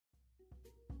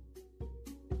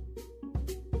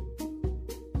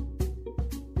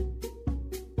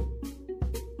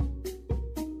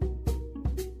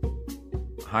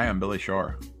Hi, I'm Billy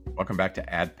Shore. Welcome back to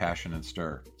Add Passion and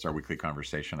Stir. It's our weekly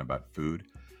conversation about food,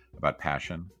 about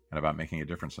passion, and about making a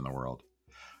difference in the world.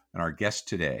 And our guest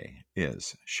today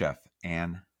is Chef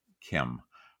Ann Kim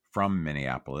from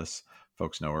Minneapolis.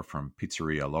 Folks know her from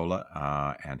Pizzeria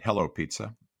Lola and Hello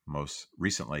Pizza, most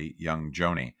recently Young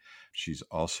Joni. She's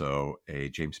also a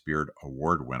James Beard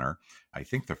Award winner. I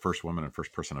think the first woman and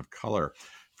first person of color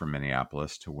from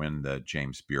Minneapolis to win the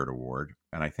James Beard Award.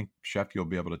 And I think, Chef, you'll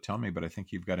be able to tell me, but I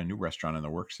think you've got a new restaurant in the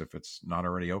works if it's not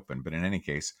already open. But in any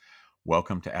case,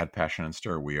 welcome to Add Passion and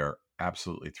Stir. We are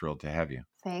absolutely thrilled to have you.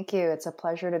 Thank you. It's a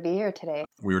pleasure to be here today.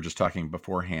 We were just talking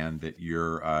beforehand that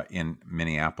you're in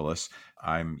Minneapolis.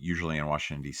 I'm usually in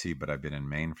Washington, D.C., but I've been in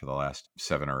Maine for the last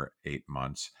 7 or 8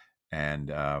 months.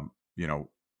 And,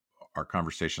 our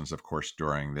conversations, of course,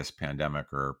 during this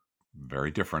pandemic are very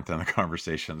different than the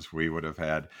conversations we would have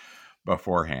had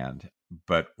beforehand.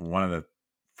 But one of the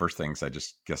first things I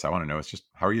want to know is just,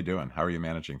 how are you doing? How are you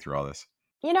managing through all this?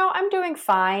 I'm doing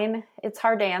fine. It's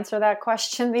hard to answer that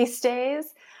question these days.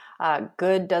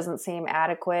 Good doesn't seem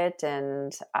adequate,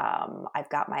 and I've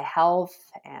got my health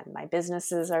and my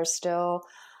businesses are still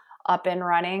up and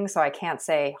running, so I can't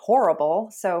say horrible.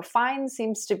 So fine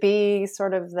seems to be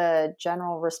sort of the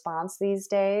general response these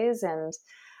days, and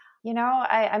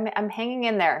I'm hanging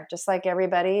in there just like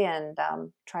everybody, and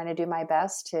trying to do my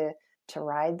best to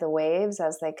ride the waves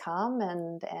as they come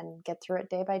and get through it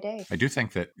day by day. I do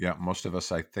think that, most of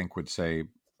us, I think, would say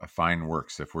a fine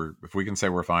works. If we can say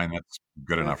we're fine, that's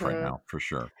good enough right now, for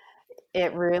sure.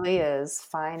 It really is.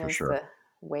 Fine For is sure. the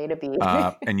way to be.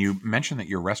 And you mentioned that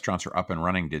your restaurants are up and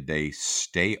running. Did they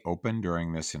stay open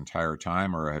during this entire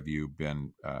time, or have you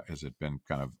been? Has it been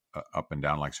kind of up and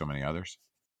down like so many others?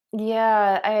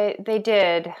 Yeah, they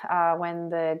did. When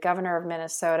the governor of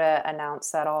Minnesota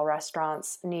announced that all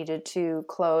restaurants needed to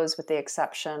close with the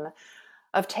exception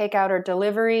of takeout or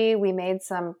delivery, we made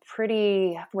some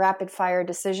pretty rapid fire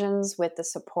decisions with the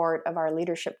support of our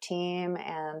leadership team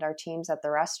and our teams at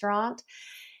the restaurant.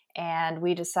 And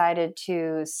we decided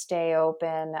to stay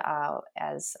open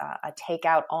as a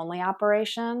takeout only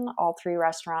operation. All 3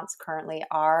 restaurants currently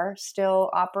are still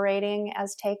operating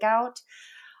as takeout.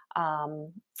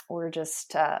 We're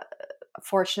just,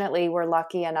 fortunately, we're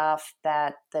lucky enough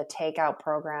that the takeout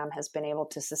program has been able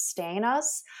to sustain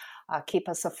us, keep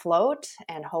us afloat,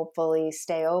 and hopefully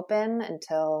stay open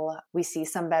until we see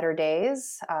some better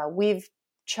days. We've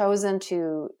chosen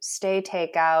to stay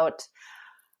takeout.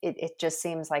 It just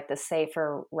seems like the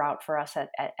safer route for us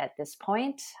at this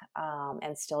point,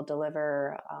 and still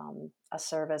deliver a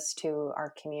service to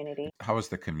our community. How has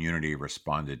the community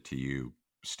responded to you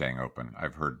staying open?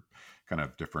 I've heard kind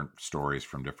of different stories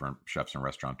from different chefs and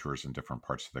restaurateurs in different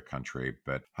parts of the country,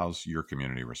 but how's your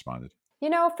community responded?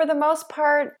 For the most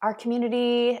part, our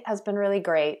community has been really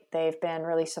great. They've been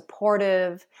really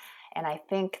supportive, and I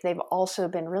think they've also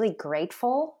been really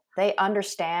grateful. They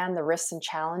understand the risks and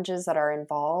challenges that are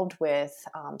involved with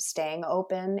staying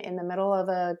open in the middle of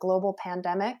a global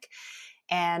pandemic.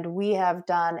 And we have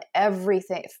done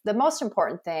everything. The most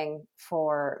important thing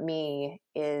for me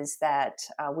is that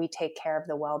we take care of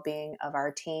the well-being of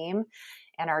our team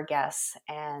and our guests.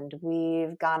 And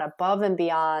we've gone above and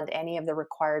beyond any of the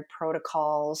required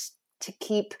protocols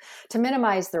to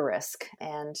minimize the risk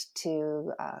and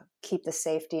to keep the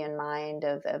safety in mind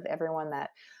of everyone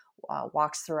that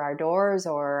walks through our doors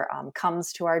or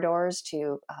comes to our doors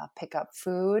to pick up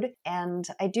food. And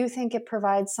I do think it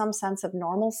provides some sense of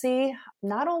normalcy,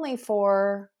 not only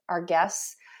for our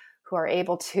guests who are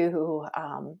able to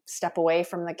step away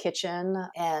from the kitchen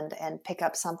and pick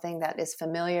up something that is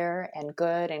familiar and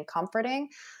good and comforting,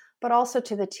 but also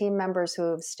to the team members who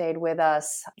have stayed with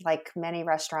us. Like many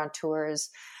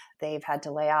restaurateurs, they've had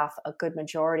to lay off a good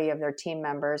majority of their team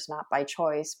members, not by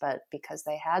choice, but because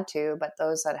they had to. But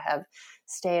those that have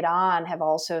stayed on have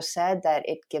also said that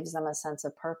it gives them a sense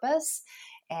of purpose,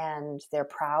 and they're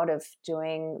proud of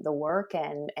doing the work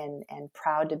and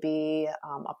proud to be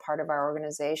a part of our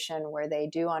organization, where they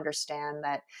do understand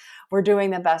that we're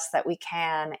doing the best that we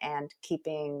can and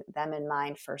keeping them in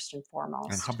mind first and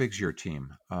foremost. And how big's your team?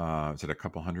 Is it a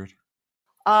couple hundred?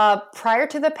 Prior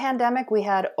to the pandemic, we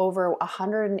had over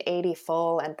 180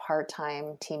 full and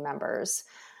part-time team members.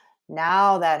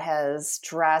 Now that has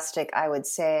I would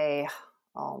say,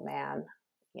 oh man,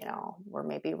 we're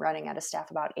maybe running at a staff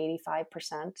about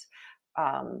 85%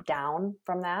 down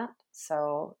from that.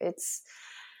 So it's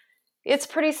It's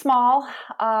pretty small,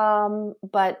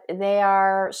 but they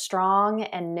are strong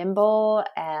and nimble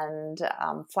and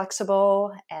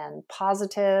flexible and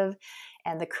positive,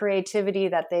 and the creativity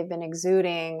that they've been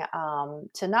exuding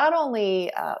to not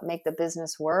only make the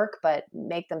business work, but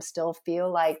make them still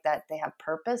feel like that they have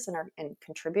purpose and are and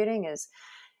contributing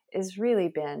is really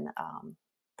been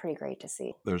pretty great to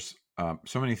see. There's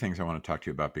so many things I want to talk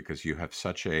to you about because you have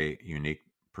such a unique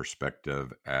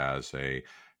perspective as a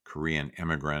Korean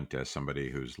immigrant, as somebody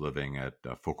who's living at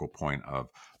a focal point of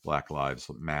Black Lives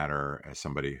Matter, as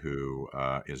somebody who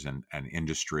is in an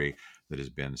industry that has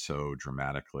been so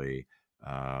dramatically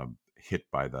hit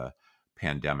by the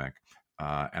pandemic.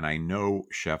 And I know,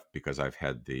 Chef, because I've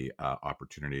had the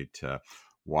opportunity to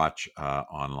watch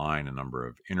online a number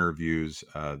of interviews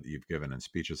that you've given and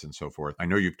speeches and so forth. I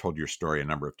know you've told your story a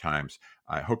number of times.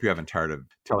 I hope you haven't tired of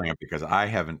telling it because I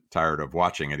haven't tired of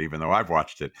watching it, even though I've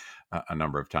watched it a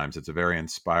number of times. It's a very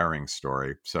inspiring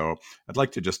story. So I'd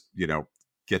like to just,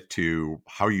 get to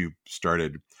how you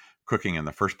started cooking in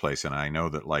the first place. And I know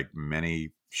that, like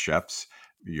many chefs,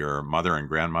 your mother and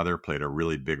grandmother played a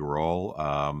really big role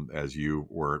as you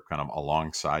were kind of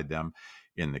alongside them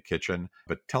in the kitchen.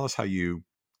 But tell us how you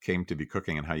came to be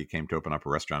cooking and how you came to open up a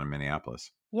restaurant in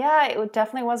Minneapolis. Yeah,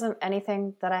 definitely wasn't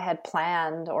anything that I had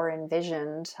planned or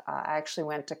envisioned. I actually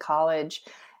went to college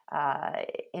uh,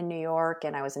 in New York,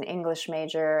 and I was an English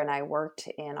major, and I worked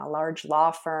in a large law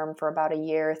firm for about a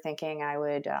year thinking I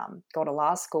would go to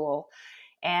law school.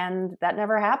 And that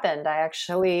never happened. I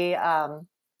actually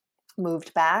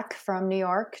moved back from New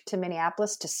York to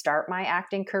Minneapolis to start my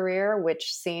acting career,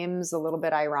 which seems a little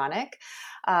bit ironic.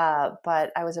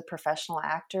 But I was a professional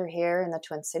actor here in the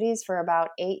Twin Cities for about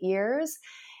 8 years.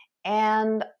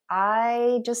 And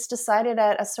I just decided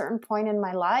at a certain point in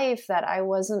my life that I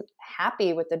wasn't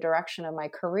happy with the direction of my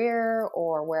career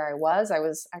or where I was. I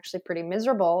was actually pretty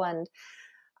miserable. And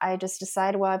I just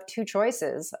decided, well, I have two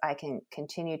choices. I can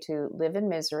continue to live in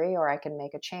misery or I can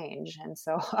make a change. And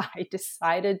so I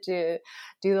decided to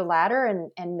do the latter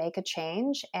and make a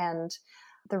change. And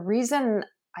the reason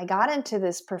I got into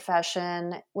this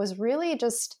profession was really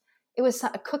just,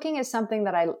 cooking is something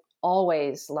that I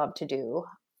always loved to do.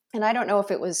 And I don't know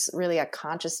if it was really a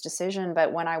conscious decision,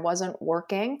 but when I wasn't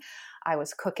working, I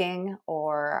was cooking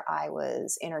or I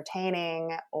was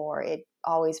entertaining, or it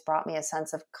always brought me a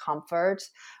sense of comfort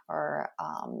or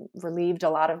relieved a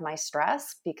lot of my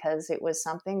stress because it was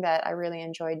something that I really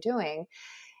enjoyed doing.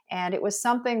 And it was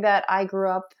something that I grew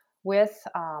up with.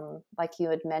 Like you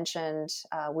had mentioned,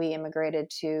 we immigrated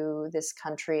to this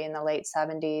country in the late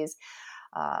 70s.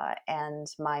 And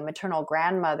my maternal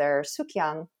grandmother,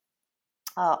 Sukyang,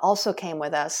 also came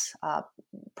with us,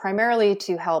 primarily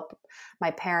to help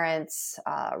my parents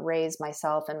raise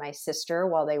myself and my sister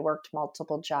while they worked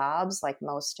multiple jobs, like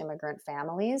most immigrant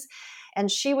families. And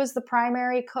she was the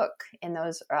primary cook in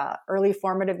those early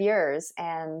formative years.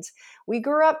 And we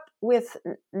grew up with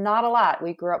not a lot.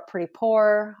 We grew up pretty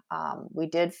poor. We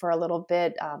did for a little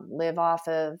bit live off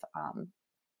of,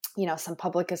 some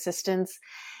public assistance.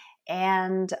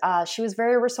 And she was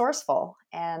very resourceful.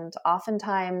 And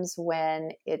oftentimes, when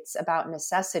it's about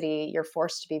necessity, you're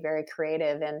forced to be very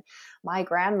creative. And my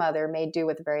grandmother made do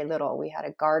with very little. We had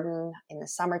a garden in the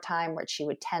summertime which she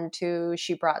would tend to.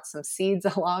 She brought some seeds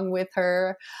along with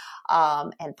her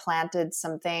and planted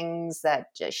some things that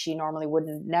she normally would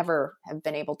never have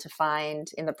been able to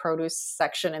find in the produce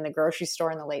section in the grocery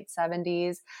store in the late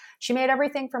 70s. She made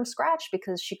everything from scratch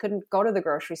because she couldn't go to the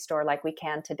grocery store like we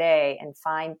can today and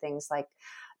find things like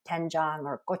doenjang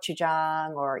or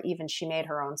gochujang, or even she made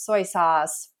her own soy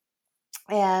sauce.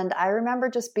 And I remember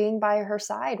just being by her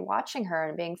side, watching her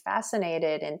and being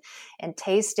fascinated and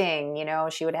tasting.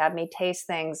 She would have me taste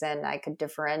things and I could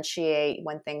differentiate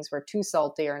when things were too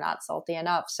salty or not salty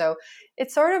enough. So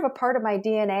it's sort of a part of my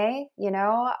DNA,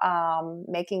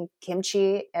 making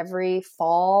kimchi every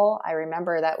fall. I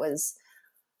remember that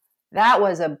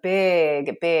was a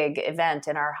big, big event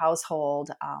in our household.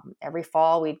 Every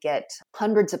fall, we'd get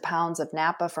hundreds of pounds of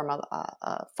Napa from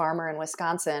a farmer in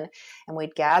Wisconsin, and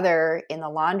we'd gather in the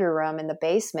laundry room in the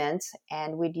basement,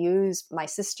 and we'd use my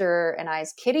sister and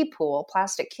I's kiddie pool,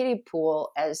 plastic kiddie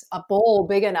pool, as a bowl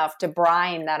big enough to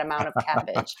brine that amount of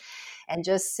cabbage. And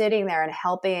just sitting there and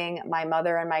helping my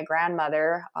mother and my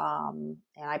grandmother. And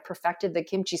I perfected the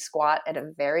kimchi squat at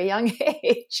a very young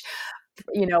age.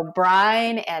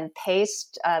 Brine and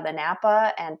paste the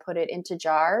Napa and put it into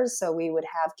jars. So we would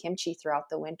have kimchi throughout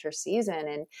the winter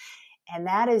season. And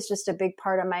that is just a big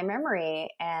part of my memory.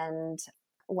 And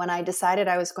when I decided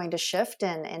I was going to shift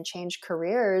and change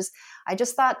careers, I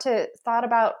just thought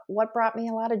about what brought me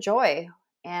a lot of joy.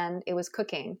 And it was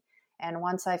cooking. And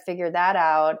once I figured that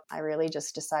out, I really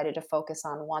just decided to focus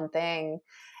on one thing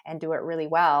and do it really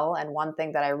well. And one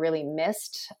thing that I really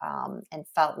missed and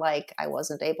felt like I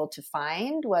wasn't able to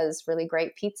find was really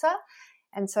great pizza.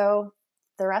 And so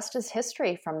the rest is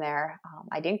history from there.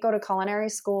 I didn't go to culinary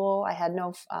school. I had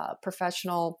no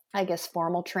professional, I guess,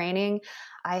 formal training.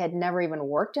 I had never even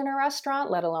worked in a restaurant,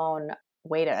 let alone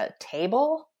wait a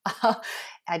table.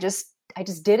 I just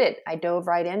did it. I dove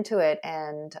right into it.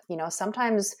 And,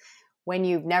 sometimes when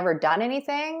you've never done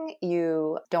anything,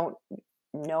 you don't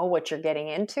know what you're getting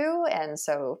into. And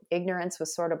so ignorance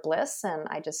was sort of bliss. And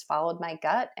I just followed my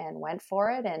gut and went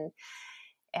for it.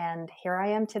 And here I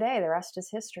am today. The rest is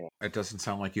history. It doesn't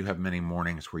sound like you have many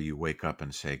mornings where you wake up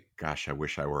and say, gosh, I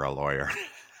wish I were a lawyer.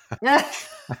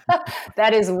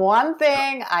 That is one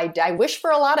thing I wish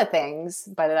for a lot of things,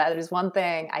 but that is one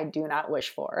thing I do not wish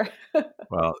for.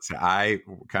 Well, so I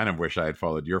kind of wish I had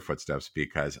followed your footsteps,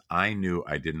 because I knew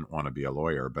I didn't want to be a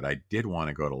lawyer, but I did want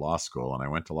to go to law school. And I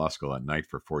went to law school at night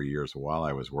for 4 years while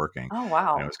I was working. Oh, And it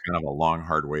wow. was kind of a long,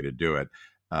 hard way to do it.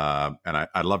 And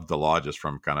I loved the law just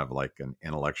from kind of like an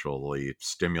intellectually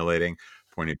stimulating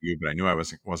point of view, but I knew I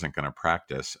wasn't going to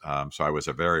practice. So I was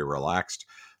a very relaxed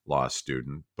law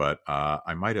student, but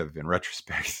I might have, in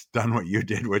retrospect, done what you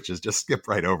did, which is just skip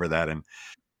right over that and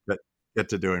get, get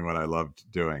to doing what I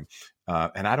loved doing.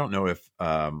 And I don't know if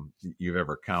you've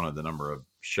ever counted the number of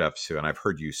chefs who, and I've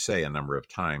heard you say a number of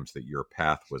times that your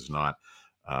path was not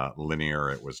linear,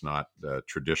 it was not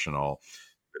traditional,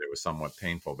 that it was somewhat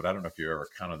painful. But I don't know if you ever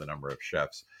counted the number of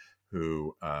chefs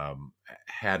who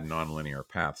had nonlinear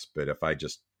paths. But if I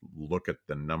just look at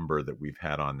the number that we've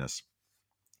had on this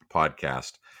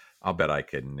podcast, I'll bet I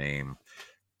could name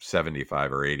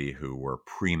 75 or 80 who were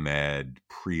pre-med,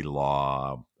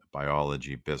 pre-law,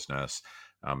 biology, business.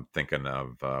 I'm thinking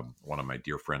of one of my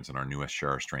dear friends and our newest Share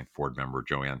Our Strength board member,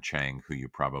 Joanne Chang, who you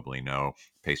probably know,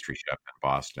 pastry chef in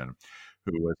Boston,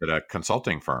 who was at a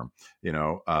consulting firm,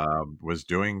 was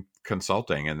doing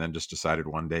consulting, and then just decided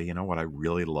one day, what I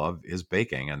really love is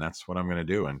baking, and that's what I'm going to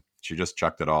do. And she just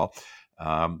chucked it all.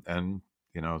 And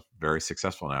very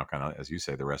successful now, kind of, as you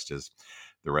say, the rest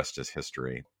is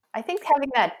history. I think having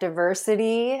that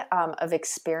diversity of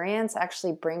experience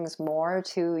actually brings more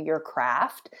to your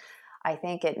craft. I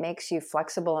think it makes you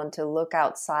flexible and to look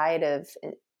outside of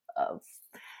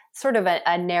sort of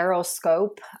a narrow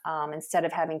scope. Instead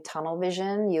of having tunnel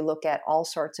vision, you look at all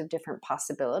sorts of different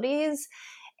possibilities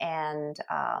and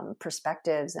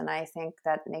perspectives. And I think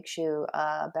that makes you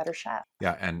a better chef.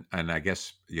 Yeah. And I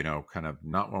guess, kind of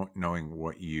not knowing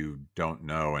what you don't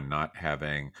know and not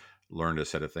having learned a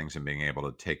set of things and being able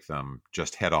to take them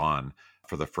just head on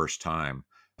for the first time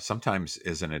sometimes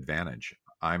is an advantage.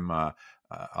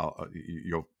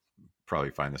 You'll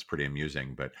probably find this pretty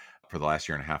amusing, but for the last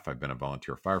year and a half, I've been a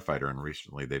volunteer firefighter, and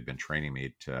recently they've been training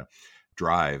me to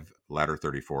drive ladder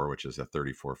 34, which is a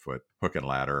 34-foot hook and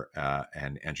ladder,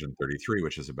 and engine 33,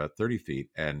 which is about 30 feet.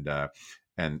 And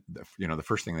the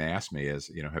first thing they asked me is,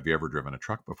 have you ever driven a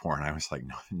truck before? And I was like,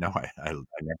 no, I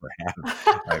never have.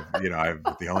 I've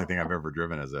the only thing I've ever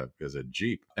driven is a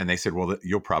Jeep. And they said, well,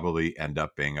 you'll probably end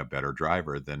up being a better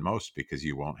driver than most because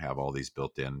you won't have all these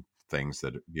built-in things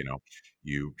that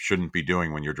you shouldn't be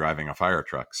doing when you're driving a fire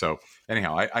truck. So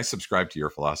anyhow, I subscribe to your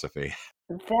philosophy.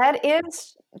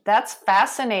 That's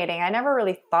fascinating. I never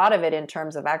really thought of it in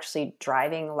terms of actually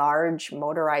driving large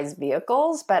motorized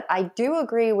vehicles, but I do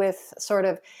agree with sort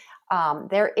of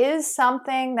there is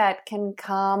something that can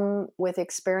come with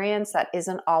experience that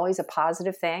isn't always a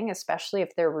positive thing, especially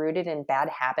if they're rooted in bad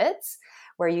habits,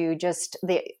 where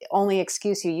the only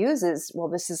excuse you use is, well,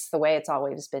 this is the way it's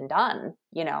always been done,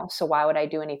 so why would I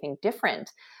do anything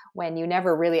different? When you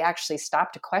never really actually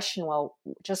stop to question, well,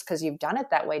 just because you've done it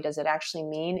that way, does it actually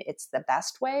mean it's the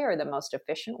best way or the most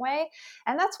efficient way?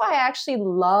 And that's why I actually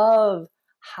love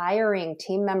hiring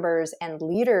team members and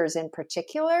leaders in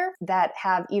particular that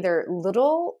have either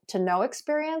little to no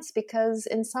experience, because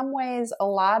in some ways, a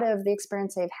lot of the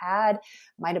experience they've had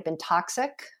might have been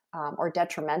toxic or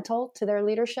detrimental to their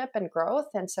leadership and growth.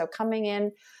 And so coming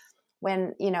in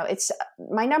when, it's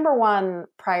my number one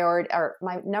priority or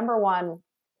my number one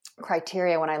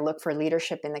criteria when I look for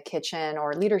leadership in the kitchen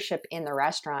or leadership in the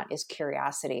restaurant is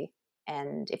curiosity.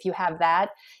 And if you have that,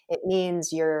 it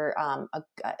means you're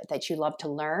that you love to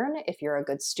learn. If you're a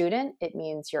good student, it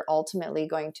means you're ultimately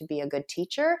going to be a good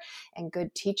teacher. And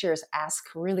good teachers ask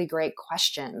really great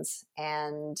questions.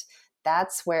 And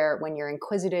that's where, when you're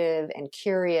inquisitive and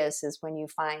curious, is when you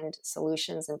find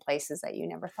solutions in places that you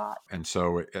never thought. And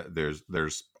so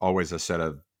there's always a set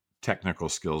of technical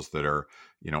skills that are,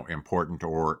 important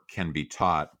or can be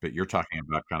taught, but you're talking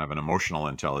about kind of an emotional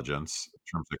intelligence in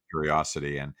terms of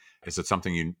curiosity. And is it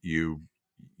something you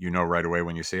know right away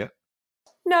when you see it?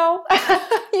 No,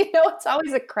 it's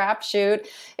always a crapshoot.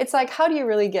 It's like, how do you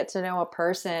really get to know a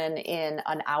person in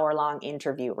an hour-long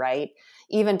interview, right?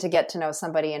 Even to get to know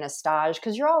somebody in a stage,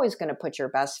 because you're always going to put your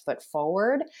best foot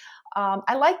forward.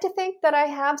 I like to think that I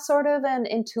have sort of an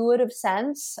intuitive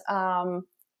sense.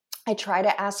 I try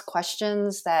to ask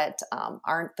questions that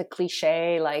aren't the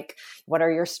cliche, like, what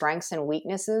are your strengths and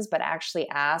weaknesses, but actually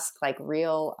ask like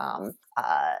real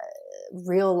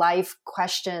life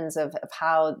questions of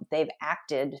how they've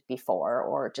acted before,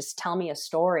 or just tell me a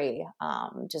story. I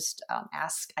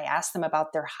ask them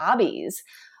about their hobbies.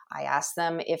 I ask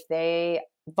them if they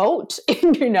vote.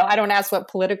 I don't ask what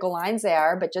political lines they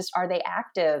are, but just, are they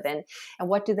active, and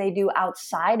what do they do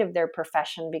outside of their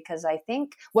profession? Because I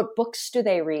think, what books do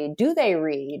they read? Do they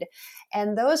read?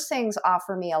 And those things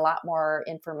offer me a lot more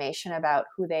information about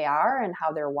who they are and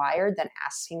how they're wired than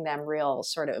asking them real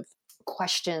sort of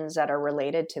questions that are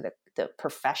related to the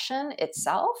profession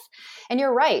itself. And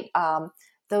you're right.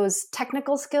 Those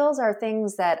technical skills are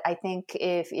things that I think,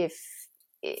 if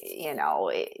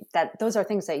that those are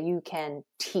things that you can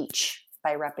teach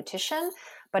by repetition,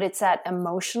 but it's that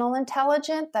emotional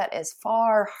intelligence that is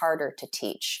far harder to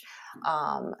teach.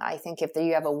 I think if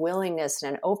you have a willingness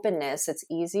and an openness, it's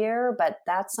easier, but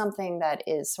that's something that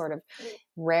is sort of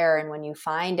rare. And when you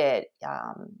find it,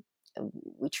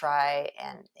 we try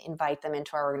and invite them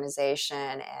into our organization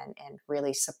and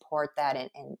really support that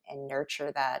and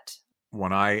nurture that.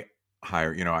 When I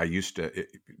hire, I used to,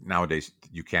 nowadays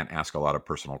you can't ask a lot of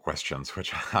personal questions,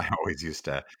 which I always used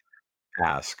to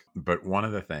ask. But one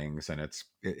of the things, and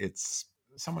it's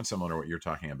somewhat similar to what you're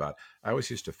talking about. I always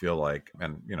used to feel like,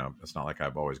 and it's not like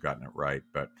I've always gotten it right,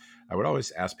 but I would always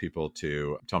ask people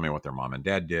to tell me what their mom and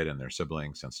dad did and their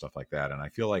siblings and stuff like that. And I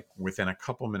feel like within a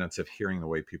couple minutes of hearing the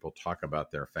way people talk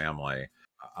about their family,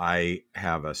 I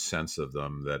have a sense of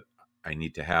them that I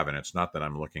need to have. And it's not that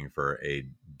I'm looking for a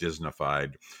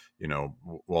Disneyfied,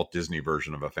 Walt Disney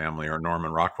version of a family or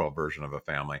Norman Rockwell version of a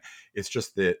family. It's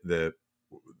just the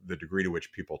degree to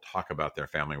which people talk about their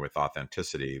family with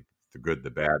authenticity, the good,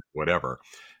 the bad, whatever.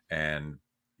 And,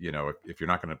 if you're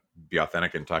not going to be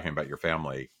authentic in talking about your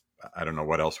family, I don't know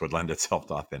what else would lend itself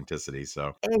to authenticity.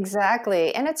 So,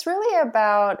 Exactly. And it's really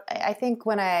about, I think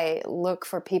when I look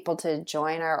for people to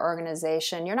join our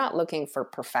organization, you're not looking for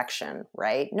perfection,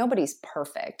 right? Nobody's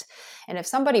perfect. And if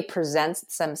somebody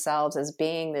presents themselves as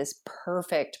being this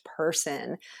perfect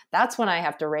person, that's when I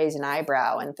have to raise an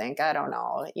eyebrow and think, I don't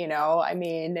know,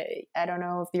 I don't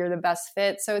know if you're the best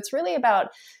fit. So it's really about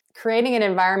creating an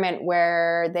environment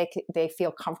where they feel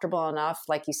comfortable enough,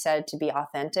 like you said, to be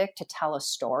authentic, to tell a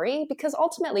story, because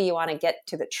ultimately you want to get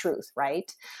to the truth,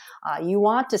 right? You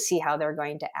want to see how they're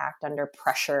going to act under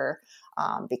pressure,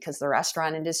 because the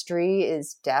restaurant industry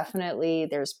is definitely,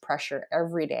 there's pressure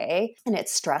every day and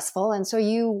it's stressful. And so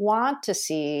you want to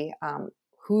see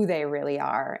who they really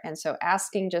are. And so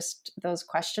asking just those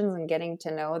questions and getting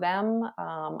to know them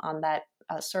on that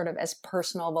sort of as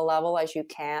personal of a level as you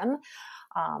can,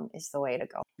 is the way to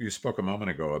go. you spoke a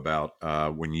moment ago about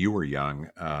when you were young,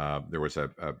 there was a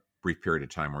brief period of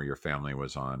time where your family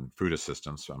was on food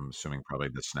assistance. I'm assuming probably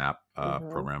the SNAP Hmm.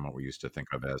 program, what we used to think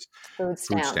of as Food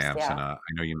food stamps, stamps. And yeah.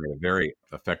 I know you made a very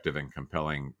effective and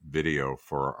compelling video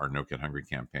for our No Kid Hungry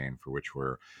campaign, for which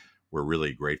we're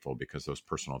really grateful, because those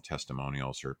personal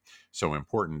testimonials are so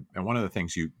important. And one of the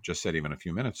things you just said even a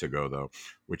few minutes ago, though,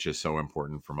 which is so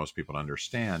important for most people to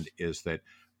understand, is that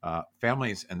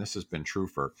families, and this has been true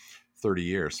for 30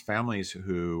 years, families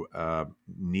who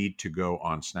need to go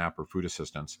on SNAP or food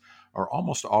assistance are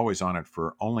almost always on it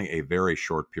for only a very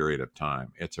short period of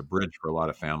time. It's a bridge for a lot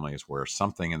of families where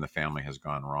something in the family has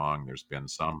gone wrong. There's been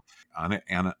some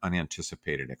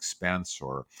unanticipated expense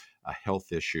or a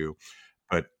health issue.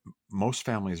 But most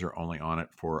families are only on it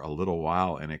for a little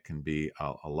while, and it can be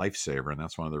a lifesaver. And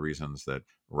that's one of the reasons that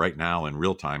right now, in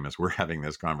real time, as we're having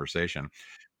this conversation,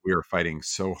 we are fighting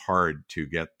so hard to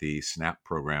get the SNAP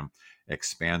program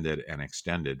expanded and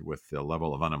extended. With the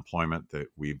level of unemployment that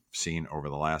we've seen over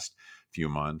the last few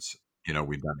months,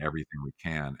 we've done everything we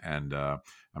can. And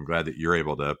I'm glad that you're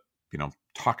able to,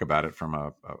 talk about it from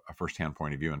a firsthand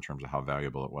point of view in terms of how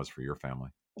valuable it was for your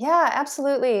family. Yeah,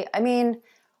 absolutely. I mean,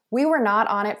 we were not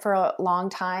on it for a long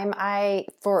time. I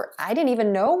didn't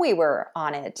even know we were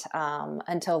on it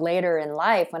until later in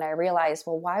life, when I realized,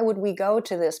 well, why would we go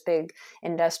to this big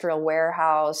industrial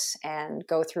warehouse and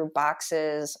go through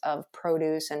boxes of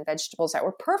produce and vegetables that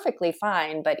were perfectly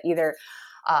fine, but either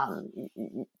um,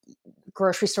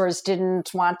 grocery stores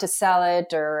didn't want to sell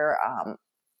it, or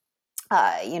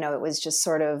it was just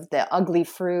sort of the ugly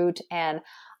fruit. And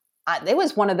it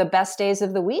was one of the best days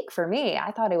of the week for me.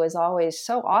 I thought it was always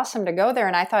so awesome to go there,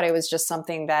 and I thought it was just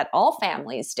something that all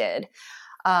families did.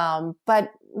 But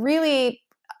really,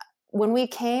 when we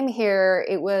came here,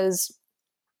 it was,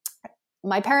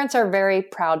 my parents are very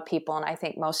proud people, and I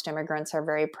think most immigrants are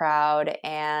very proud.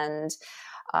 And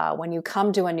when you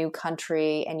come to a new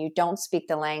country and you don't speak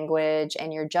the language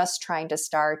and you're just trying to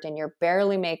start and you're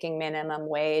barely making minimum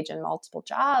wage and multiple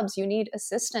jobs, you need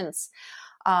assistance.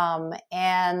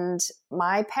 And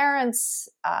my parents,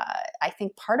 I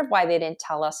think part of why they didn't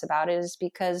tell us about it is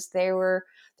because there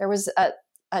was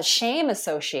a shame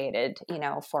associated,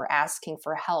 for asking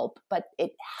for help, but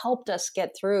it helped us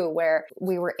get through, where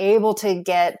we were able to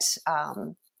get,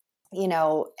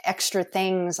 extra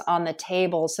things on the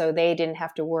table so they didn't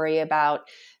have to worry about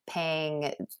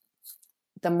paying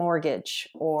the mortgage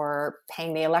or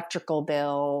paying the electrical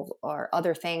bill or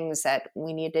other things that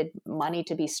we needed money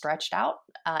to be stretched out.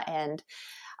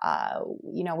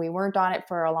 We weren't on it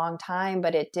for a long time,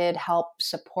 but it did help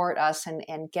support us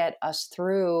and get us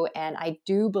through. And I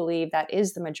do believe that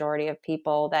is the majority of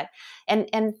people that, and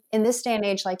in this day and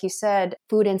age, like you said,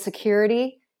 food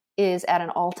insecurity is at an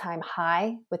all-time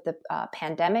high with the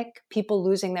pandemic, people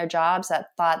losing their jobs that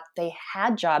thought they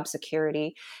had job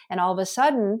security. And all of a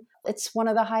sudden, it's one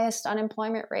of the highest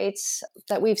unemployment rates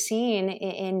that we've seen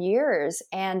in years.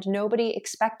 And nobody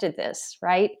expected this,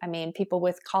 right? I mean, people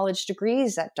with college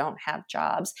degrees that don't have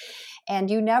jobs. And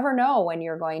you never know when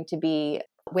you're going to be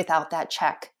without that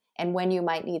check and when you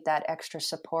might need that extra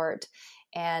support.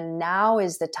 And now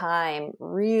is the time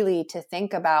really to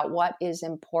think about what is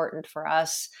important for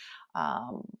us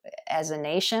as a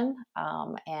nation.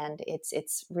 And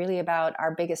it's really about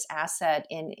our biggest asset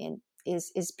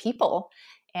is people.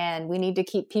 And we need to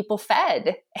keep people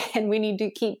fed, and we need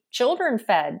to keep children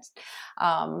fed.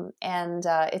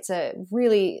 It's a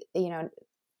really,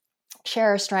 share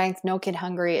our strength, no kid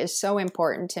hungry is so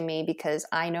important to me because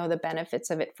I know the benefits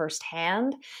of it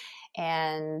firsthand.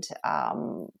 And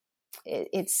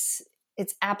it's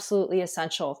absolutely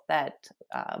essential that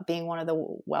being one of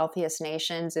the wealthiest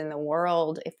nations in the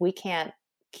world, if we can't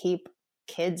keep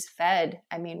kids fed,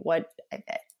 I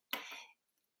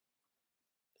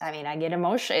get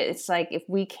emotional. It's like, if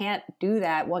we can't do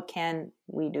that, what can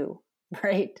we do?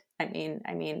 Right.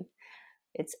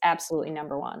 It's absolutely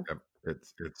number one. Yep.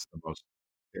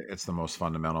 It's the most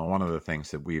fundamental. One of the things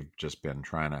that we've just been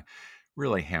trying to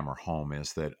really hammer home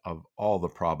is that of all the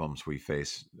problems we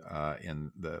face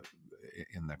in the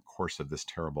course of this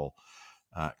terrible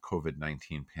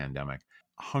COVID-19 pandemic,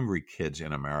 hungry kids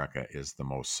in America is the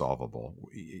most solvable.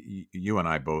 You and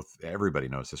I both, everybody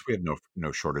knows this. We have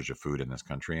no shortage of food in this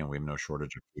country, and we have no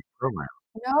shortage of food programs.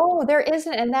 No, there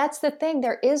isn't. And that's the thing.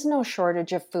 There is no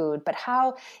shortage of food, but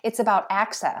how it's about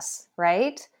access,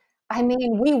 right? I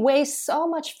mean, we waste so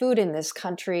much food in this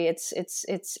country. It's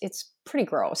pretty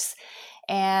gross.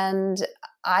 And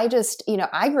I just,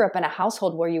 I grew up in a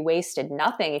household where you wasted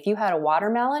nothing. If you had a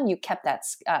watermelon, you kept that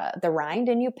the rind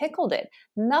and you pickled it.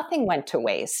 Nothing went to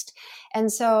waste. And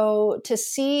so to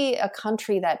see a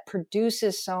country that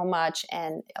produces so much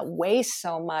and wastes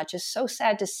so much is so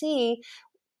sad to see.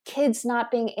 Kids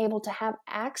not being able to have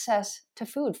access to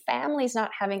food, families not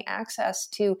having access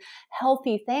to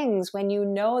healthy things when you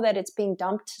know that it's being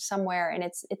dumped somewhere. And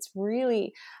it's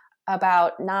really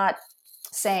about not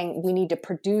saying we need to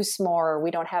produce more,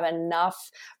 we don't have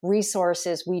enough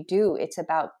resources. We do. It's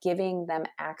about giving them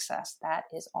access. That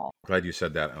is all. Glad you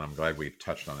said that, and I'm glad we've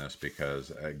touched on this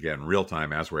because, again, real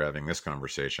time as we're having this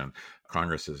conversation,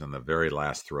 Congress is in the very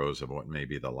last throes of what may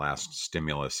be the last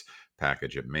stimulus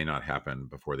package. It may not happen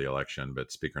before the election,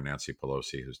 but Speaker Nancy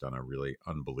Pelosi, who's done a really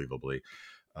unbelievably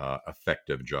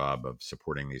effective job of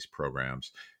supporting these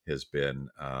programs, has been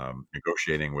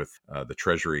negotiating with the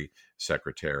Treasury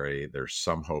Secretary. There's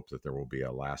some hope that there will be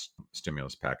a last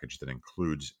stimulus package that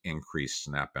includes increased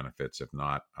SNAP benefits. If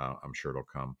not, I'm sure it'll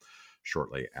come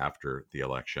shortly after the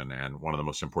election. And one of the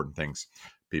most important things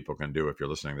people can do, if you're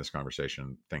listening to this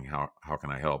conversation, think, how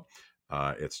can I help?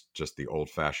 It's just the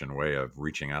old-fashioned way of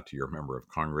reaching out to your member of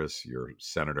Congress, your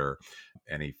senator,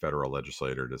 any federal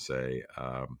legislator to say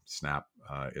SNAP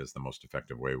is the most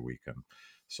effective way we can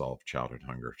solve childhood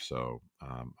hunger. So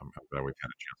I'm glad we've had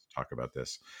a chance to talk about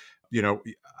this.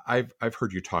 I've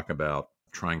heard you talk about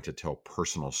trying to tell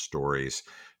personal stories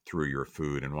through your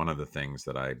food. And one of the things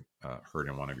that I heard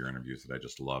in one of your interviews that I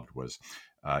just loved was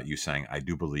you saying, I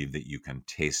do believe that you can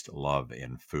taste love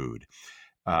in food.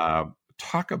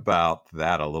 Talk about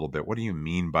that a little bit. What do you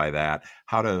mean by that?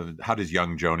 How does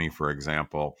young Joni, for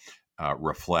example,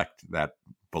 reflect that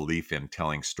belief in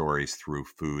telling stories through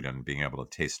food and being able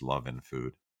to taste love in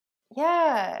food?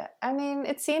 Yeah, I mean,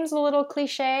 it seems a little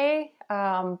cliche,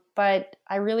 but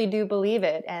I really do believe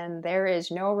it. And there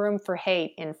is no room for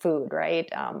hate in food, right?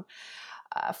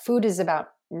 Food is about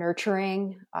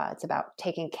nurturing, it's about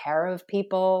taking care of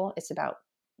people, it's about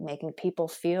making people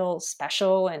feel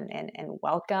special and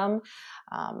welcome.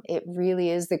 It really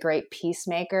is the great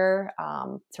peacemaker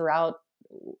throughout.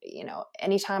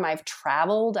 Anytime I've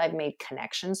traveled, I've made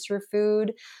connections through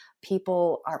food.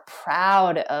 People are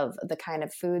proud of the kind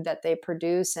of food that they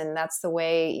produce. And that's the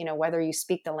way, whether you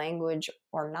speak the language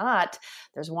or not,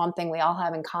 there's one thing we all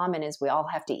have in common is we all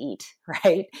have to eat,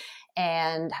 right?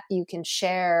 And you can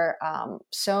share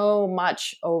so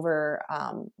much over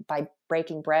by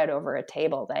breaking bread over a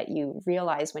table that you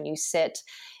realize when you sit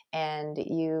and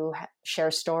you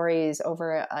share stories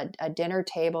over a dinner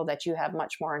table that you have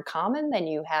much more in common than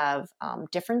you have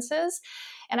differences.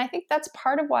 And I think that's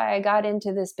part of why I got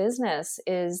into this business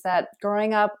is that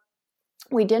growing up,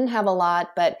 we didn't have a lot,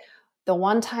 but the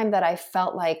one time that I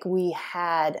felt like we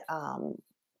had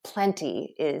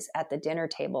plenty is at the dinner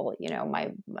table.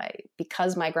 My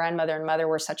because my grandmother and mother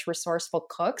were such resourceful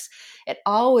cooks, it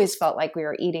always felt like we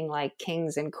were eating like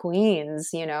kings and queens,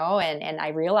 and I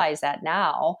realize that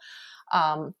now.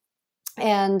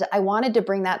 And I wanted to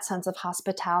bring that sense of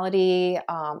hospitality,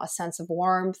 a sense of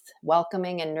warmth,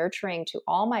 welcoming, and nurturing to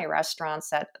all my restaurants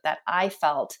that I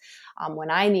felt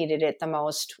when I needed it the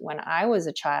most when I was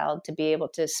a child, to be able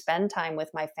to spend time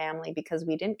with my family, because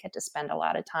we didn't get to spend a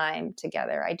lot of time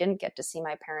together. I didn't get to see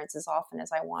my parents as often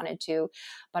as I wanted to,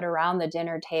 but around the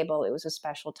dinner table, it was a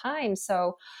special time.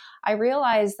 So I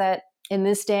realized that in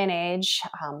this day and age,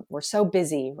 we're so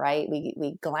busy, right?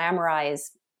 We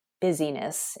glamorize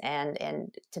busyness,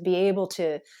 and to be able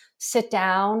to sit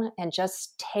down and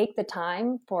just take the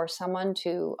time for someone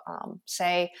to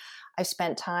say, I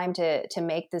spent time to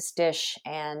make this dish,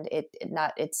 and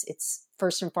it's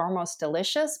first and foremost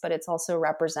delicious, but it's also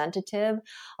representative,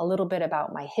 a little bit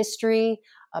about my history,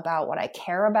 about what I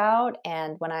care about.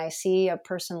 And when I see a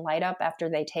person light up after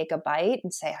they take a bite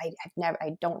and say,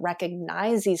 I don't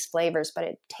recognize these flavors, but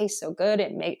it tastes so good.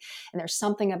 And there's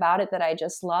something about it that I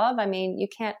just love. I mean, you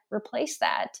can't replace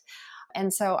that.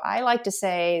 And so I like to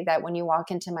say that when you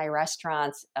walk into my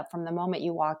restaurants, from the moment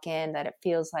you walk in, that it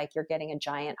feels like you're getting a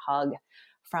giant hug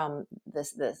from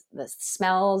the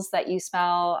smells that you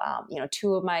smell.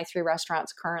 2 of my 3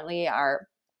 restaurants currently are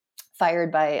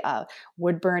fired by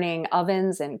wood burning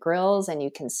ovens and grills, and you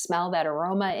can smell that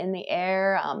aroma in the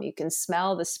air. You can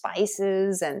smell the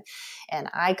spices, and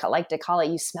I like to call it,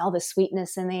 you smell the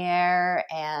sweetness in the air,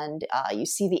 and you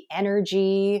see the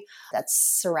energy that's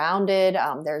surrounded.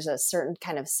 There's a certain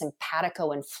kind of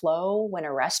simpatico and flow when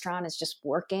a restaurant is just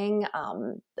working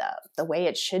the way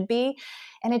it should be.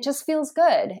 And it just feels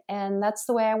good. And that's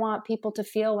the way I want people to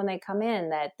feel when they come in,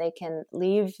 that they can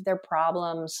leave their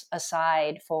problems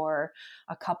aside for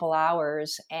a couple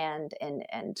hours and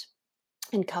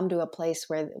come to a place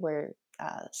where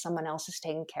someone else is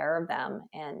taking care of them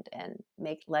and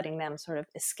letting them sort of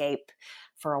escape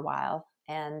for a while.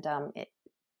 And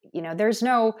there's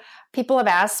no, people have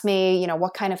asked me,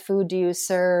 what kind of food do you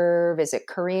serve? Is it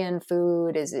Korean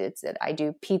food? I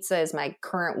do pizza is my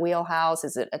current wheelhouse.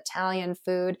 Is it Italian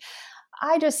food?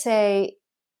 I just say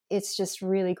it's just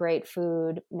really great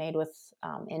food made with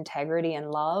integrity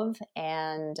and love.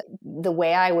 And the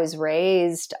way I was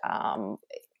raised,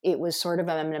 it was sort of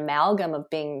an amalgam of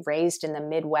being raised in the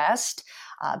Midwest,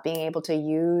 being able to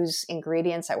use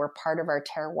ingredients that were part of our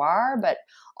terroir, but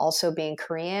also being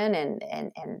Korean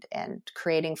and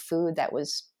creating food that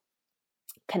was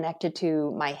connected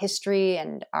to my history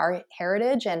and our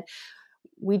heritage. And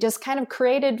we just kind of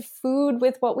created food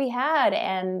with what we had.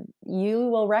 And you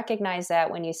will recognize that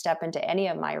when you step into any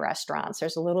of my restaurants.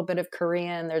 There's a little bit of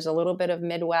Korean, there's a little bit of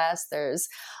Midwest, there's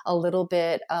a little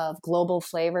bit of global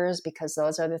flavors, because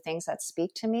those are the things that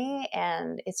speak to me.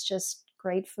 And it's just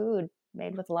great food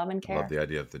made with love and care. Love the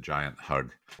idea of the giant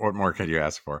hug. What more could you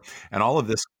ask for? And all of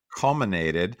this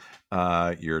culminated,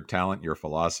 your talent, your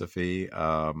philosophy,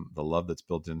 the love that's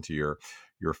built into your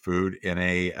food, in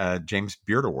a James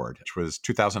Beard Award, which was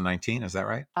 2019. Is that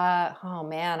right? Oh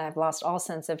man, I've lost all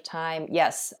sense of time.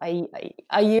 Yes,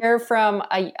 a year from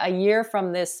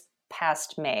this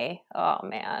past May. Oh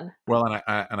man. Well,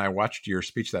 and I watched your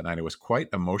speech that night. It was quite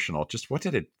emotional. Just what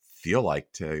did it feel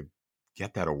like to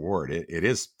get that award? It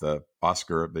is the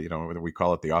Oscar, we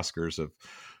call it the Oscars of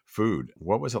food.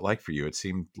 What was it like for you? It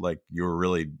seemed like you were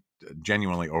really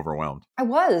genuinely overwhelmed. I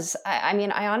was. I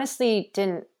mean, I honestly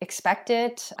didn't expect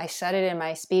it. I said it in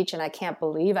my speech, and I can't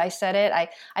believe I said it.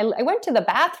 I went to the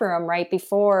bathroom right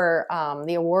before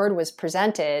the award was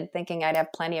presented, thinking I'd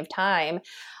have plenty of time,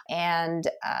 and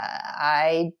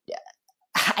I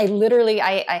literally,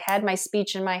 I had my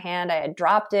speech in my hand. I had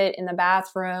dropped it in the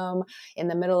bathroom in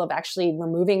the middle of actually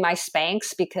removing my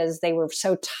Spanx because they were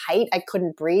so tight I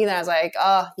couldn't breathe. And I was like,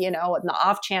 oh, in the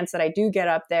off chance that I do get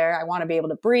up there, I want to be able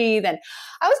to breathe. And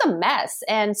I was a mess.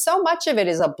 And so much of it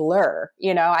is a blur.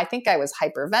 I think I was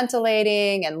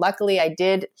hyperventilating. And luckily I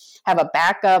did have a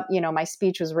backup. My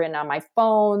speech was written on my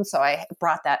phone. So I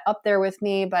brought that up there with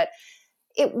me. But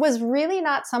it was really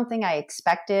not something I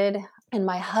expected. And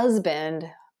my husband,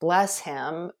 bless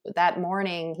him, that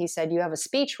morning, he said, you have a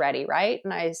speech ready, right?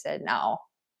 And I said, no.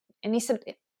 And he said,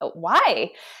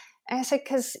 why? And I said,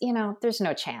 because, there's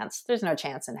no chance. There's no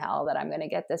chance in hell that I'm going to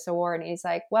get this award. And he's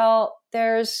like, well,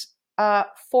 there's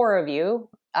 4 of you.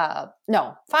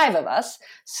 No, 5 of us.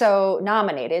 So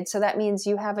nominated. So that means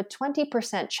you have a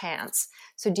 20% chance.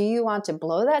 So do you want to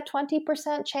blow that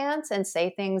 20% chance and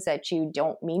say things that you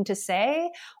don't mean to say?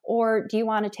 Or do you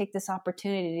want to take this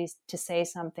opportunity to say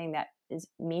something that is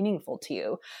meaningful to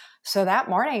you? So that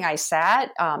morning I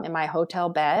sat in my hotel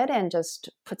bed and just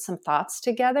put some thoughts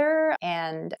together.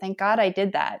 And thank God I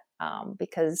did that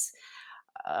because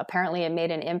apparently it made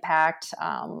an impact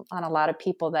on a lot of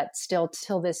people that still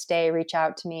till this day reach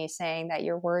out to me saying that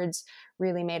your words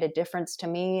really made a difference to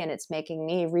me, and it's making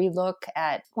me relook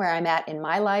at where I'm at in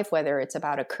my life, whether it's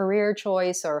about a career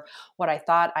choice or what I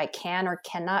thought I can or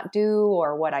cannot do,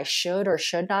 or what I should or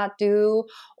should not do,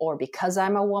 or because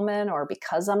I'm a woman, or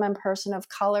because I'm a person of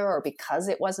color, or because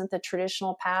it wasn't the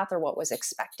traditional path or what was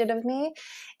expected of me,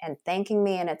 and thanking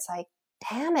me. And it's like,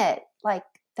 damn it, like,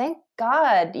 thank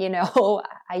God,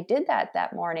 I did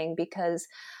that morning because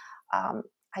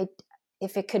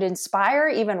if it could inspire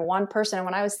even one person. And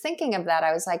when I was thinking of that,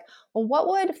 I was like, well, what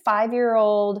would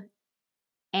 5-year-old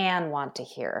Anne want to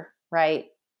hear, right?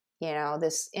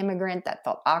 This immigrant that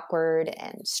felt awkward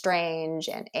and strange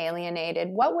and alienated.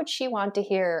 What would she want to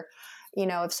hear?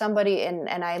 If somebody, and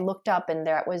I looked up and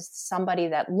there was somebody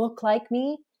that looked like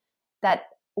me, that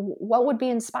what would be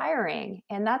inspiring?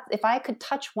 And that if I could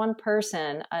touch one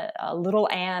person, a little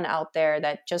Anne out there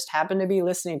that just happened to be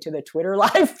listening to the Twitter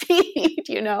live feed,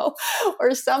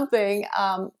 or something,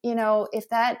 if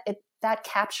that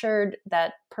captured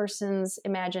that person's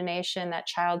imagination, that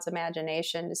child's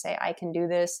imagination, to say, I can do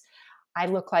this, I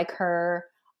look like her,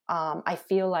 I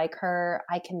feel like her,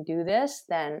 I can do this,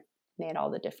 then made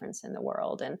all the difference in the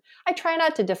world. And I try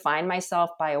not to define myself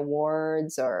by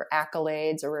awards or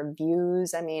accolades or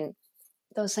reviews. I mean,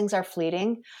 those things are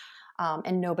fleeting.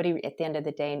 And nobody, at the end of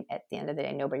the day,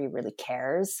 nobody really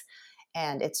cares.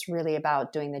 And it's really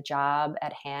about doing the job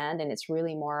at hand. And it's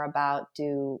really more about,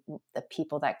 do the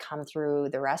people that come through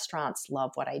the restaurants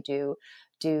love what I do?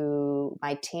 Do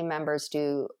my team members,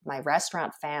 do my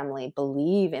restaurant family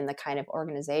believe in the kind of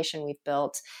organization we've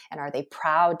built? And are they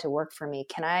proud to work for me?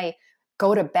 Can I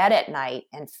go to bed at night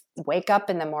and wake up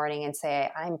in the morning and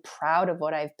say, I'm proud of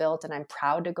what I've built and I'm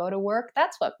proud to go to work?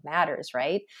 That's what matters,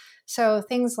 right? So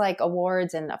things like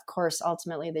awards, and of course,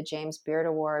 ultimately the James Beard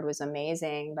Award was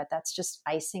amazing, but that's just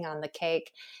icing on the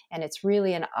cake. And it's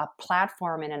really a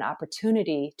platform and an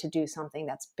opportunity to do something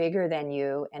that's bigger than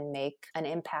you and make an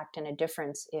impact and a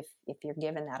difference if you're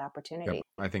given that opportunity.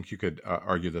 Yeah, I think you could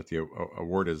argue that the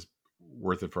award is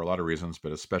worth it for a lot of reasons,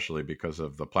 but especially because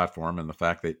of the platform and the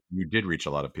fact that you did reach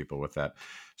a lot of people with that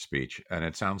speech. And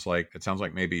it sounds like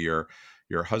maybe your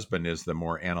husband is the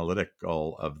more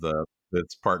analytical of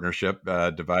this partnership,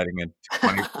 dividing it to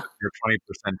your 20%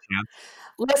 chance.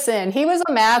 Listen, he was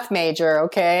a math major,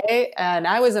 okay, and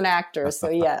I was an actor, so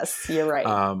yes, you're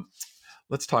right.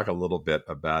 Let's talk a little bit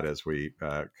about, as we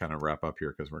kind of wrap up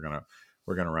here, because we're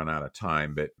gonna run out of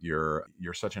time. But you're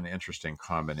such an interesting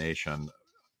combination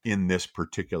in this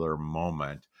particular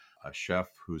moment, a chef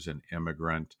who's an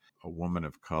immigrant, a woman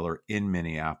of color in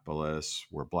Minneapolis,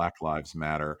 where Black Lives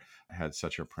Matter had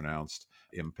such a pronounced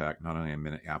impact, not only in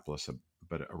Minneapolis,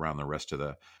 but around the rest of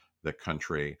the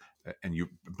country. And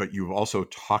you've also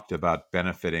talked about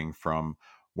benefiting from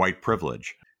white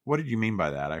privilege. What did you mean by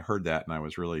that? I heard that, and I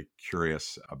was really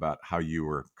curious about how you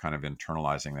were kind of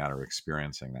internalizing that or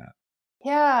experiencing that.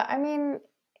 Yeah, I mean,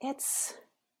 it's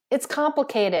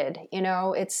complicated,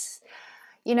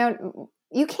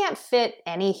 you can't fit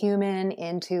any human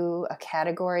into a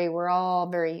category. We're all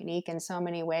very unique in so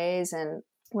many ways. And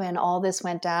when all this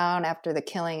went down after the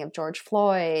killing of George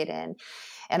Floyd and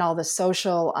all the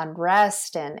social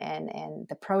unrest and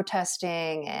the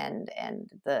protesting and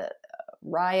the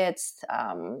riots,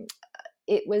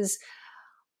 it was,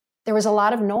 there was a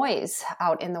lot of noise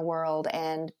out in the world,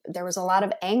 and there was a lot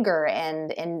of anger,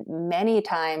 and many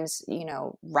times,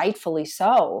 rightfully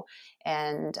so.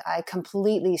 And I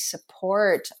completely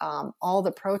support all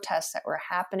the protests that were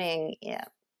happening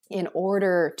in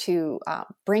order to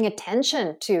bring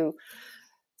attention to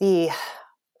the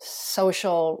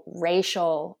social,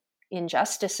 racial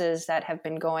injustices that have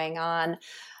been going on,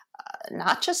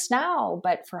 not just now,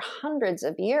 but for hundreds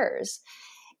of years.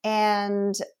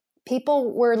 And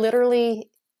people were literally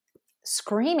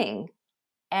screaming,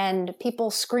 and people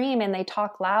scream and they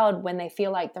talk loud when they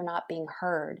feel like they're not being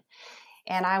heard.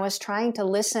 And I was trying to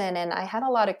listen, and I had a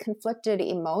lot of conflicted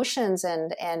emotions,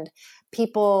 and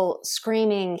people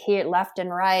screaming here left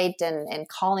and right, and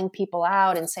calling people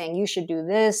out and saying, you should do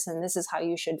this, and this is how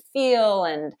you should feel.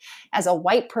 And as a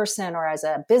white person or as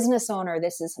a business owner,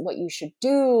 this is what you should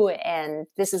do, and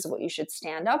this is what you should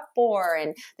stand up for,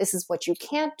 and this is what you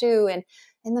can't do. And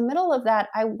in the middle of that,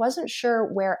 I wasn't sure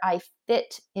where I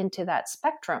fit into that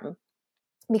spectrum,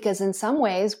 because in some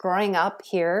ways, growing up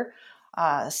here,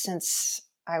 since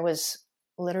I was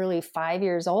literally 5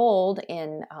 years old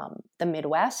in the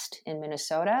Midwest in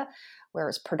Minnesota, where it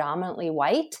was predominantly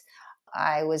white,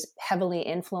 I was heavily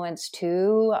influenced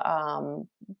too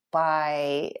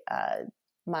by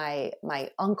my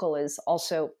uncle is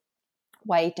also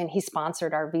white, and he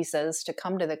sponsored our visas to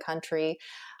come to the country.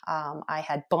 I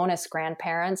had bonus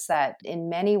grandparents that in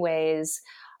many ways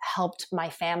helped my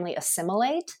family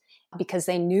assimilate, because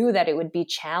they knew that it would be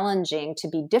challenging to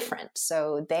be different.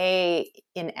 So they,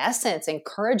 in essence,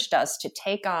 encouraged us to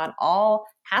take on all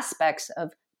aspects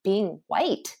of being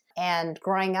white. And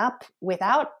growing up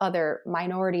without other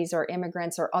minorities or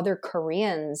immigrants or other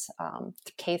Koreans,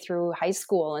 K through high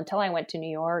school, until I went to New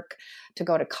York to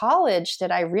go to college,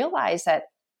 that I realized that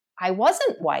I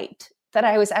wasn't white, that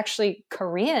I was actually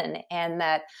Korean, and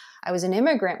that I was an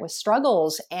immigrant with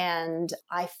struggles. And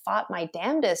I fought my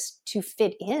damnedest to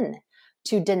fit in,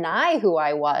 to deny who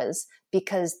I was,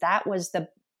 because that was the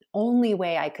only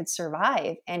way I could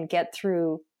survive and get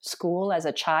through school as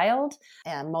a child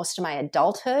and most of my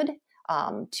adulthood,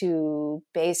 to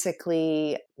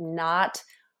basically not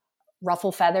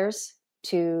ruffle feathers,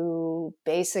 to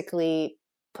basically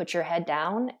put your head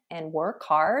down and work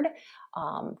hard.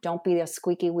 Don't be a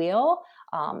squeaky wheel.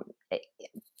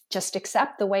 Just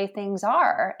accept the way things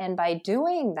are. And by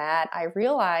doing that, I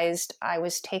realized I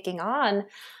was taking on,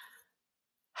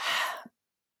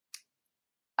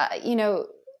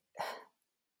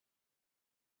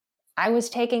 I was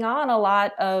taking on a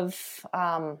lot of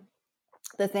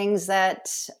the things that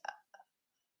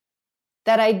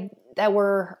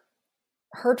were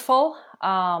hurtful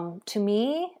to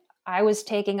me. I was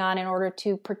taking on in order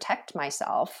to protect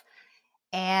myself.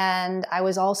 And I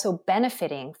was also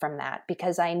benefiting from that,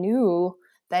 because I knew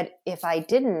that if I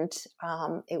didn't,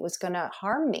 it was going to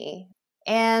harm me.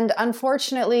 And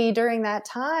unfortunately, during that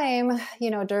time,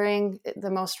 during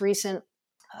the most recent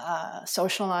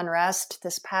social unrest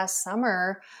this past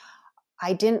summer,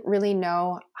 I didn't really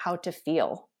know how to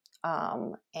feel.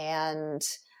 And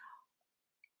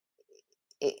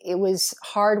it was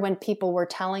hard when people were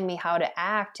telling me how to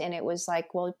act. And it was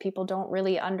like, well, people don't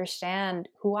really understand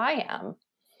who I am.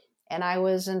 And I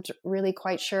wasn't really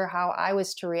quite sure how I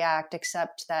was to react,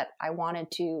 except that I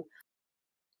wanted to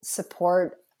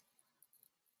support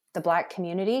the Black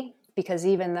community, because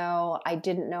even though I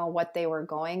didn't know what they were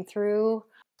going through,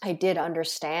 I did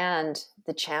understand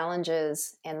the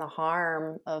challenges and the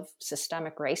harm of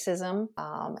systemic racism.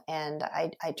 And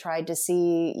I tried to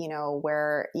see,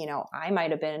 where, I might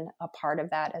have been a part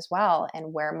of that as well,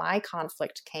 and where my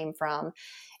conflict came from,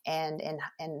 and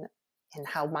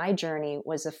how my journey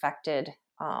was affected,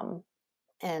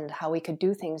 and how we could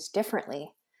do things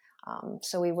differently.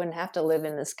 So we wouldn't have to live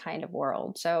in this kind of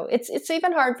world. So it's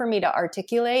even hard for me to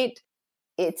articulate.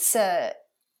 It's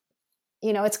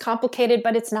it's complicated,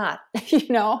 but it's not.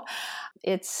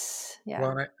 It's yeah.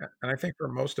 Well, and I think for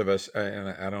most of us, and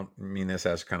I don't mean this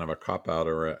as kind of a cop out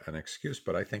or an excuse,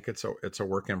 but I think it's a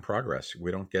work in progress.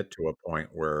 We don't get to a point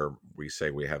where we say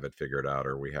we have it figured out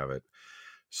or we have it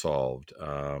solved,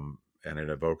 and it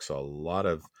evokes a lot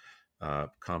of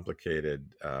complicated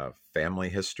family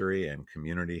history and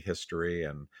community history,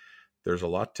 and there's a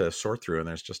lot to sort through, and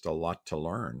there's just a lot to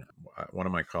learn. One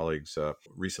of my colleagues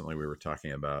recently, we were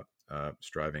talking about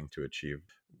striving to achieve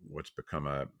what's become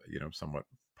a somewhat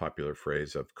popular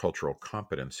phrase of cultural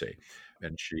competency,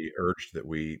 and she urged that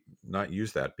we not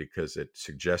use that because it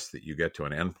suggests that you get to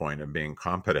an endpoint of being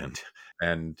competent,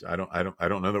 and I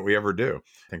don't know that we ever do.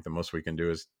 I think the most we can do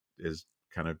is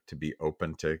kind of to be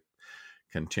open to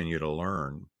continue to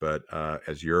learn. But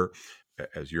as you're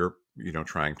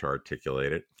trying to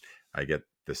articulate it. I get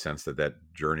the sense that that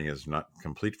journey is not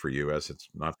complete for you, as it's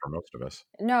not for most of us.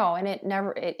 No, and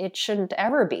it shouldn't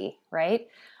ever be, right?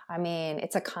 I mean,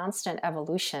 it's a constant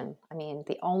evolution. I mean,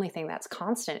 the only thing that's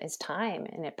constant is time,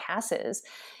 and it passes.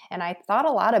 And I thought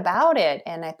a lot about it,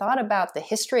 and I thought about the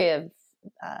history of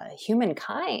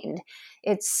humankind.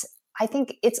 I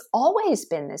think it's always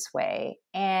been this way,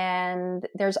 and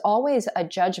there's always a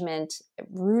judgment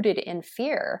rooted in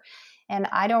fear. And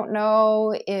I don't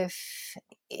know if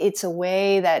it's a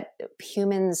way that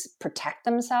humans protect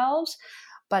themselves,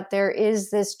 but there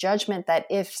is this judgment that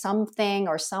if something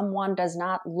or someone does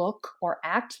not look or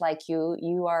act like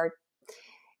you are,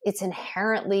 it's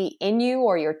inherently in you,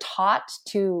 or you're taught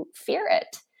to fear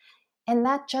it. And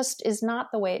that just is not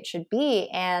the way it should be.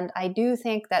 And I do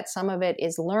think that some of it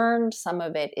is learned, some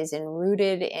of it is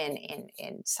enrooted in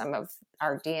some of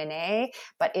our DNA,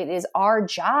 but it is our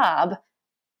job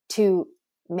to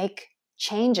make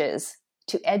changes,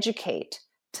 to educate,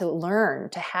 to learn,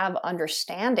 to have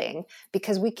understanding,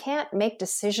 because we can't make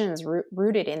decisions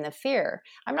rooted in the fear.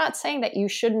 I'm not saying that you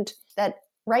shouldn't, that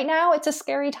right now it's a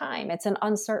scary time. It's an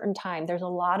uncertain time. There's a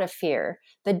lot of fear.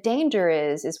 The danger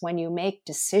is when you make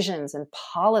decisions and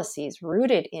policies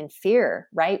rooted in fear,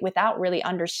 right? Without really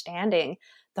understanding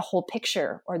the whole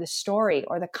picture or the story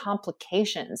or the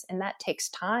complications. And that takes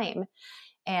time.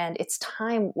 And it's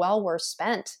time well worth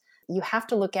spent. You have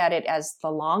to look at it as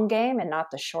the long game and not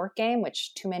the short game,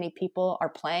 which too many people are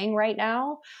playing right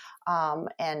now.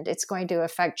 And it's going to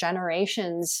affect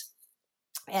generations.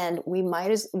 And we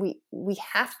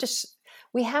have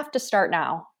to start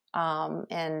now.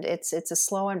 And it's a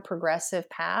slow and progressive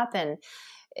path. And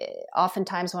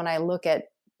oftentimes when I look at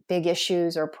big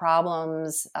issues or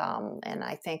problems, and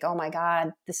I think, oh my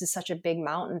God, this is such a big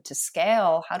mountain to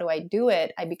scale. How do I do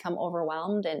it? I become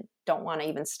overwhelmed and don't want to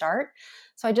even start.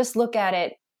 So I just look at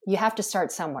it. You have to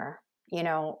start somewhere,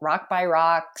 rock by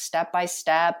rock, step by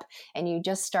step, and you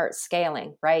just start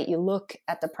scaling, right? You look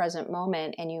at the present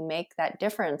moment and you make that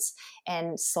difference,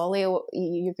 and slowly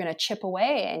you're going to chip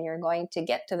away and you're going to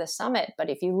get to the summit. But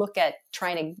if you look at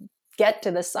trying to get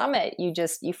to the summit, you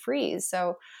freeze.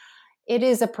 So it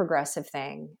is a progressive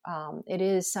thing. It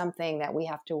is something that we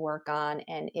have to work on,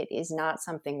 and it is not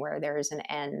something where there is an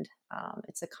end.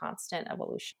 It's a constant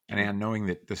evolution. And Anne, knowing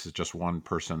that this is just one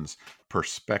person's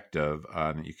perspective,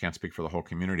 and you can't speak for the whole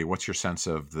community, what's your sense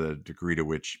of the degree to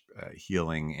which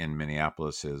healing in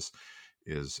Minneapolis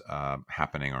is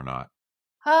happening or not?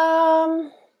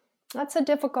 That's a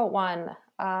difficult one.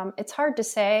 It's hard to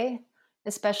say,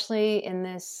 especially in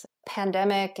this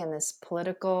pandemic and this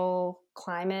political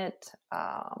climate.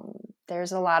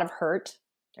 There's a lot of hurt.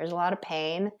 There's a lot of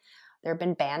pain. There have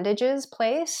been bandages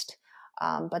placed,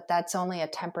 but that's only a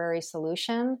temporary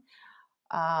solution.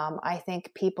 I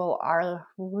think people are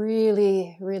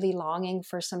really, really longing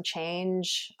for some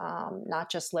change, not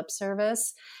just lip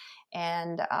service.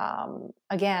 And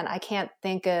again, I can't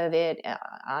think of it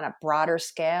on a broader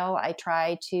scale. I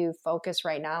try to focus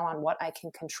right now on what I can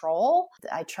control.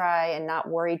 I try and not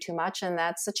worry too much. And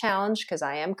that's a challenge because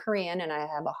I am Korean and I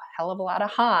have a hell of a lot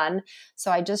of Han.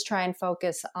 So I just try and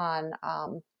focus on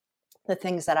the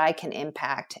things that I can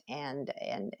impact and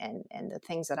the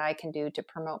things that I can do to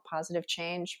promote positive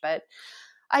change. But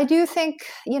I do think,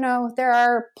 there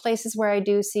are places where I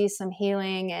do see some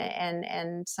healing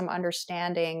and some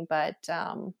understanding, but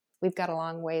we've got a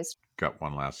long ways. Got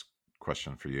one last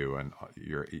question for you, and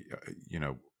your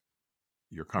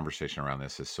conversation around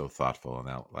this is so thoughtful, and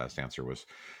that last answer was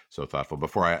so thoughtful.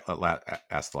 Before I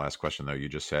ask the last question, though, you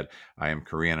just said, I am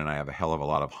Korean and I have a hell of a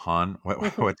lot of Han.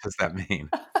 What does that mean?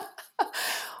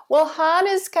 Well, Han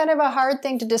is kind of a hard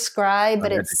thing to describe,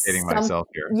 but I'm educating myself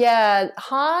here. Yeah,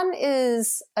 Han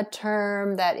is a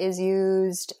term that is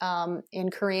used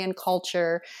in Korean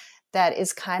culture that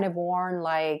is kind of worn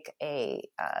like a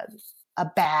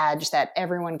badge that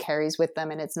everyone carries with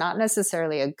them, and it's not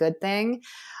necessarily a good thing.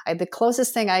 The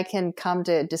closest thing I can come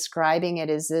to describing it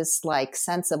is this like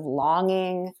sense of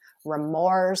longing,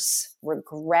 remorse,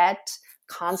 regret,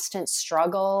 constant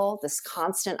struggle, this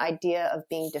constant idea of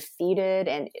being defeated.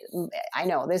 And I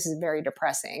know this is very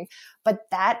depressing, but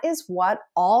that is what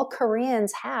all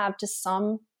Koreans have to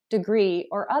some degree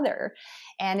or other.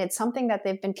 And it's something that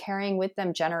they've been carrying with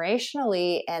them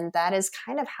generationally. And that is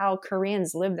kind of how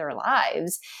Koreans live their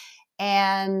lives.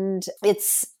 And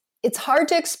it's hard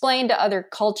to explain to other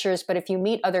cultures, but if you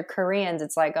meet other Koreans,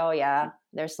 it's like, oh yeah,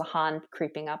 there's the Han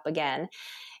creeping up again.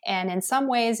 And in some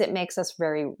ways, it makes us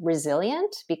very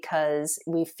resilient because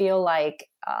we feel like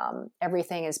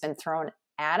everything has been thrown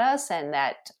at us, and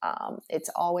that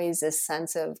it's always this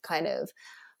sense of kind of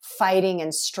fighting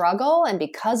and struggle. And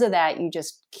because of that, you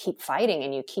just keep fighting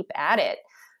and you keep at it.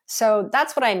 So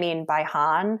that's what I mean by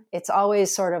Han. It's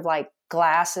always sort of like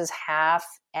glass is half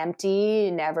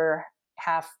empty, never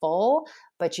half full,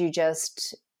 but you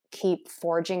just keep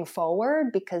forging forward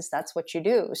because that's what you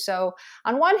do. So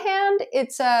on one hand,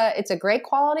 it's a great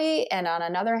quality, and on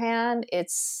another hand,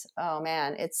 it's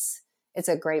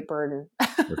a great burden.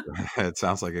 It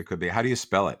sounds like it could be. How do you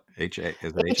spell it? Is it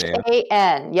H-A-N?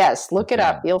 H-A-N. Yes, look it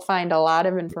up. H-A-N. You'll find a lot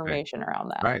of Right. information around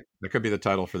that. Right. That could be the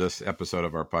title for this episode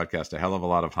of our podcast, A Hell of a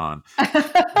Lot of Han.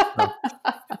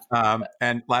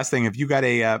 And last thing, have you got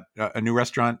a new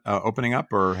restaurant opening up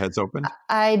or has opened?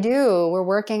 I do. We're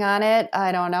working on it.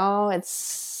 I don't know.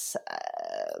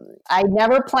 I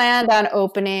never planned on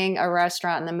opening a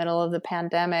restaurant in the middle of the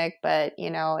pandemic, but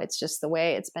it's just the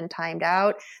way it's been timed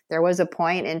out. There was a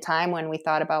point in time when we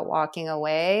thought about walking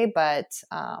away, but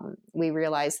we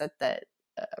realized that the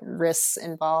risks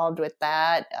involved with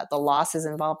that, the losses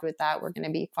involved with that were going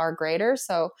to be far greater.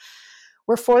 So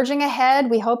we're forging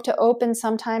ahead. We hope to open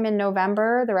sometime in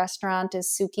November. The restaurant is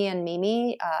Suki and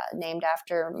Mimi, named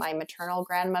after my maternal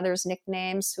grandmother's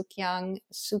nickname,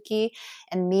 Suki,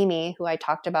 and Mimi, who I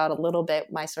talked about a little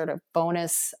bit, my sort of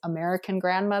bonus American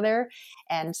grandmother,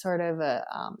 and sort of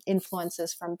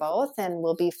influences from both. And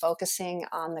we'll be focusing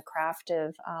on the craft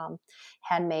of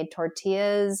handmade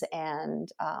tortillas and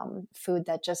food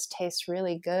that just tastes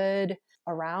really good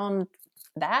around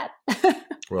that.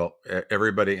 Well,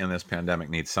 everybody in this pandemic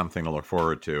needs something to look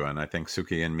forward to, and I think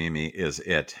Suki and Mimi is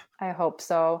it. I hope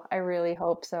so. I really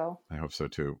hope so. I hope so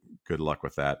too. Good luck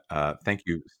with that. Thank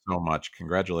you so much.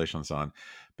 Congratulations on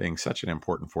being such an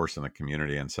important force in the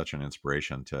community and such an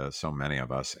inspiration to so many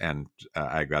of us. And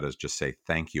I got to just say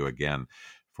thank you again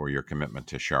for your commitment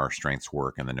to share our strengths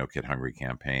work and the No Kid Hungry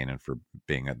campaign, and for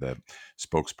being the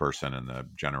spokesperson and the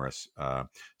generous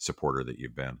supporter that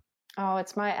you've been. Oh,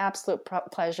 it's my absolute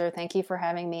pleasure. Thank you for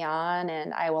having me on.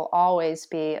 And I will always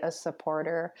be a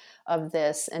supporter of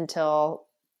this until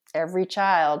every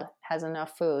child has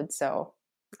enough food. So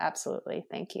absolutely.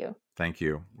 Thank you. Thank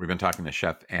you. We've been talking to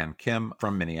Chef Ann Kim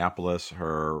from Minneapolis.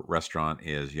 Her restaurant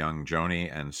is Young Joni,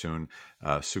 and soon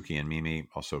Suki and Mimi,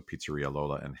 also Pizzeria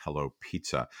Lola and Hello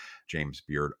Pizza. James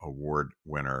Beard Award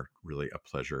winner. Really a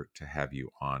pleasure to have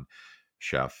you on,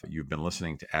 Chef. You've been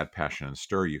listening to Add Passion and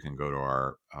Stir. You can go to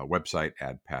our website,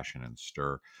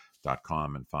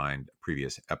 addpassionandstir.com, and find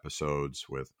previous episodes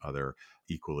with other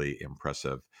equally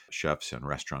impressive chefs and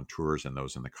restaurateurs and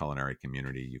those in the culinary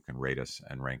community. You can rate us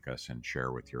and rank us and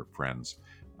share with your friends.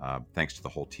 Thanks to the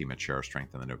whole team at Share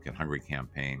Strength and the No Kid Hungry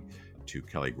campaign, to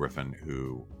Kelly Griffin,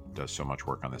 who does so much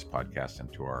work on this podcast,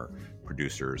 and to our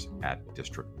producers at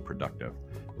District Productive.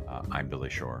 I'm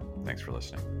Billy Shore. Thanks for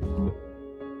listening.